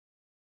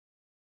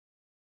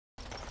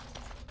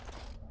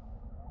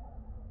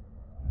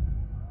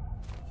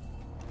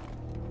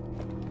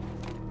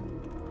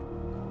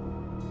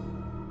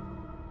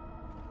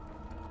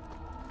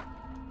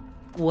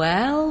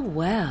Well,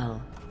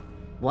 well.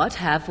 What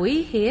have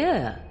we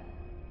here?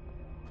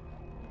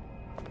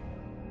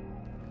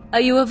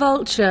 Are you a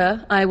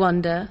vulture, I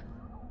wonder?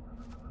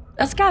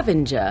 A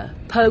scavenger,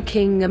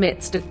 poking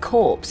amidst a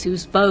corpse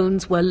whose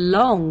bones were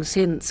long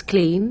since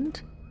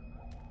cleaned?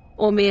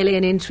 Or merely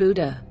an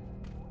intruder,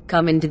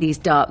 come into these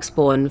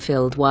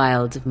darkspawn-filled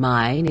wilds of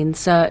mine in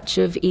search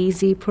of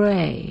easy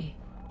prey?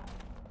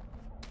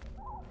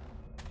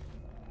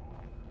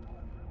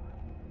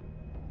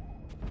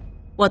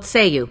 What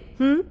say you,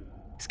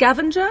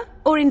 Scavenger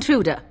or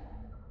intruder?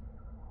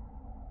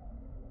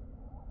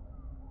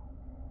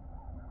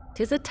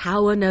 'Tis a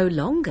tower no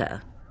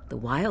longer. The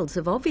wilds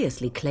have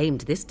obviously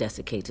claimed this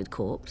desiccated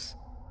corpse.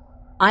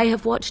 I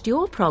have watched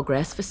your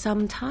progress for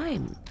some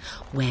time.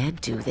 Where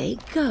do they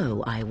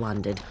go, I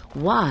wondered?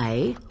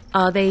 Why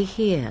are they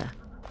here?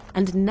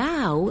 And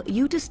now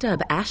you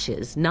disturb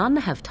ashes none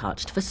have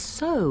touched for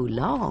so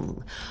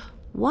long.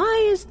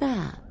 Why is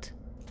that?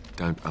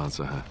 Don't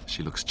answer her.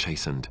 She looks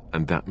chastened,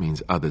 and that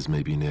means others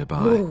may be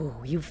nearby.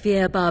 Oh, you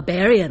fear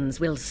barbarians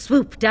will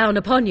swoop down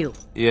upon you.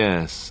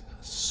 Yes,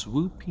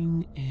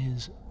 swooping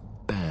is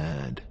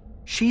bad.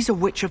 She's a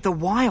witch of the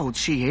wilds,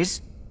 she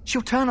is.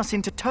 She'll turn us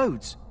into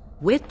toads.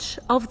 Witch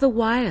of the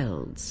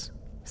wilds.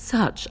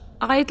 Such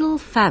idle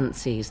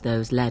fancies,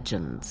 those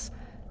legends.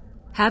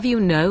 Have you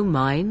no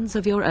minds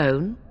of your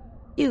own?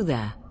 You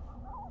there.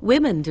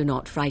 Women do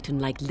not frighten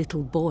like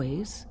little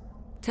boys.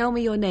 Tell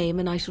me your name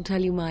and I shall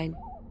tell you mine.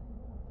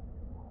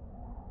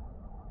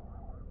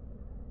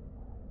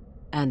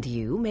 And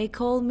you may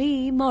call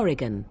me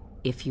Morrigan,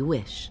 if you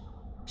wish.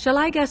 Shall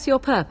I guess your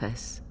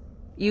purpose?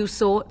 You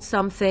sought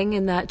something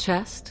in that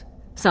chest?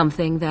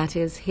 Something that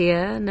is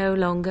here no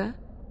longer?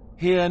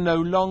 Here no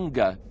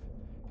longer?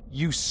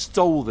 You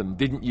stole them,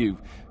 didn't you?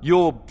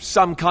 You're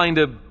some kind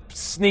of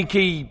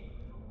sneaky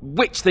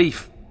witch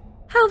thief.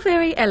 How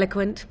very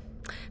eloquent.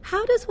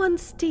 How does one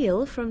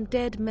steal from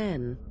dead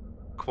men?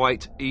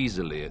 Quite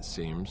easily, it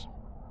seems.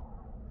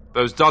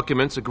 Those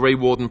documents are Grey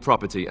Warden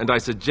property, and I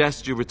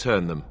suggest you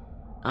return them.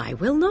 I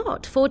will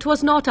not, for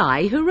 'twas not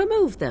I who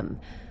removed them.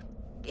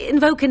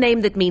 Invoke a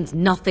name that means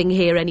nothing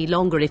here any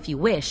longer if you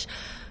wish.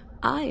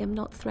 I am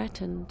not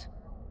threatened.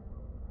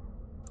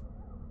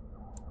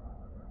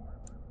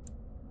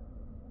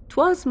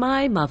 'Twas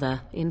my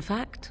mother, in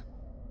fact.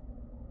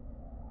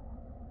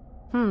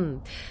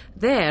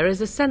 There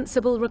is a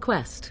sensible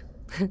request.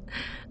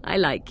 I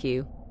like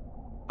you.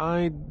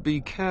 I'd be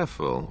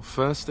careful.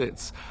 First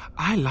it's,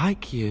 I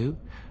like you,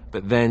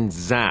 but then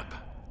zap.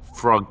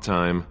 Frog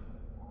time.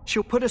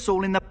 She'll put us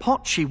all in the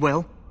pot, she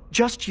will.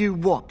 Just you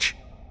watch.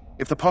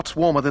 If the pot's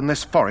warmer than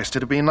this forest,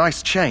 it'd be a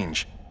nice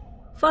change.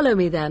 Follow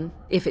me then,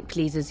 if it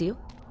pleases you.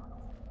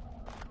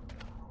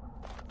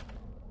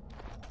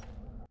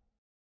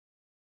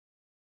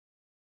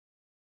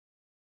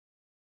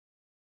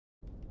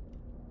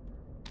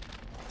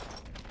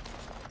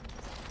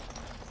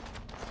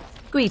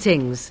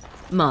 Greetings,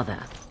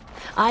 Mother.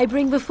 I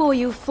bring before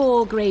you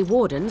 4 Grey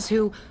Wardens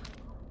who...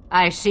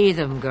 I see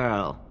them,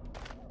 girl.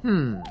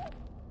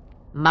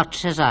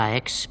 Much as I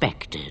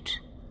expected.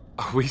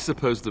 Are we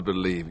supposed to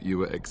believe you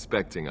were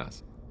expecting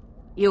us?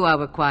 You are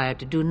required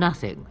to do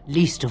nothing,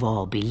 least of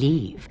all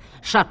believe.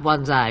 Shut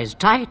one's eyes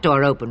tight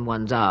or open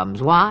one's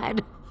arms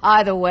wide.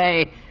 Either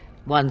way,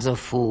 one's a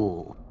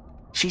fool.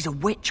 She's a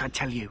witch, I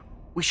tell you.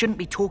 We shouldn't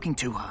be talking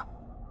to her.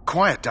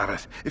 Quiet,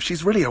 Dareth. If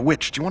she's really a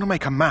witch, do you want to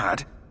make her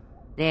mad?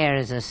 There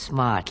is a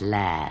smart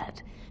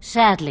lad.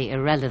 Sadly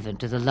irrelevant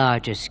to the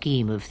larger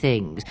scheme of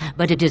things,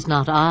 but it is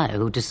not I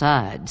who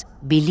decides.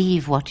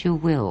 Believe what you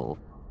will.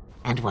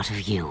 And what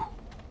of you?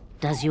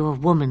 Does your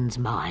woman's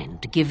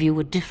mind give you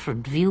a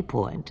different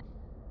viewpoint?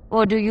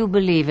 Or do you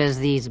believe as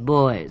these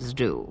boys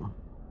do?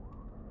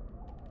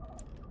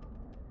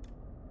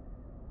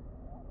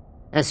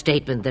 A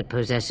statement that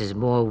possesses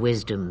more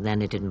wisdom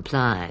than it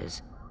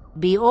implies.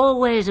 Be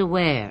always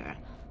aware.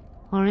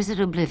 Or is it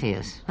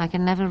oblivious? I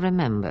can never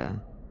remember.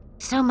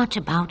 So much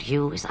about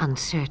you is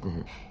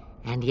uncertain,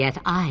 and yet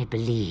I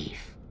believe.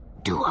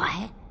 Do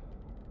I?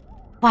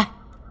 Why,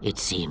 it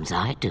seems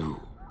I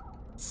do.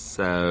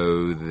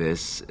 So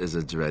this is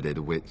a dreaded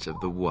witch of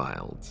the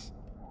wilds.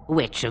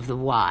 Witch of the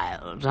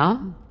Wild, huh?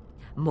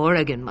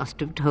 Morrigan must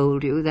have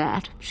told you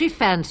that. She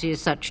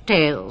fancies such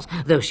tales,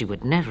 though she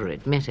would never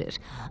admit it.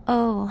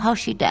 Oh, how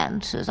she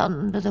dances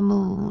under the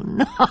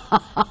moon.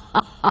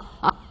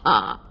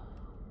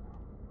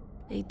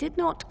 They did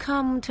not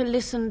come to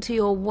listen to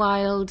your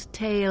wild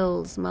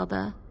tales,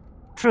 Mother.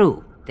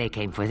 True, they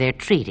came for their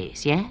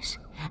treaties, yes?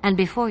 And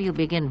before you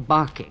begin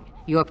barking,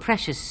 your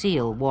precious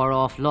seal wore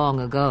off long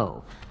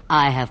ago.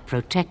 I have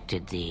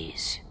protected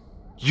these.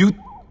 You...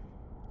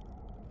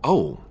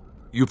 Oh,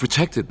 you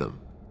protected them.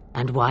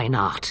 And why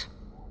not?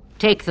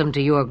 Take them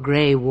to your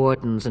Grey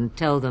Wardens and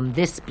tell them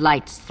this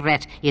blight's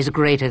threat is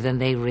greater than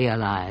they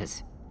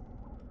realize.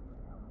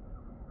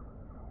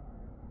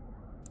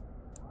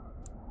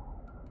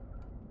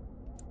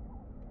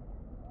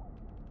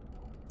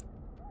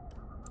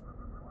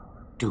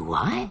 Do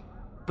I?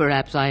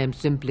 Perhaps I am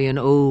simply an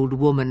old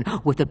woman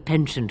with a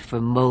penchant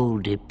for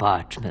moldy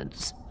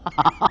parchments.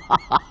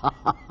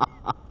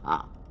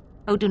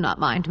 Oh, do not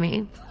mind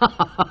me.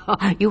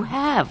 You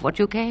have what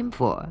you came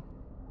for.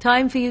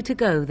 Time for you to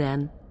go,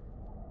 then.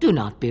 Do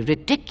not be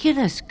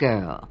ridiculous,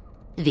 girl.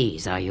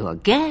 These are your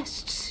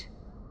guests.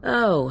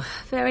 Oh,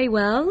 very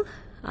well.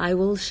 I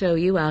will show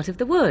you out of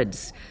the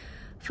woods.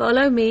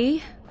 Follow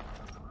me.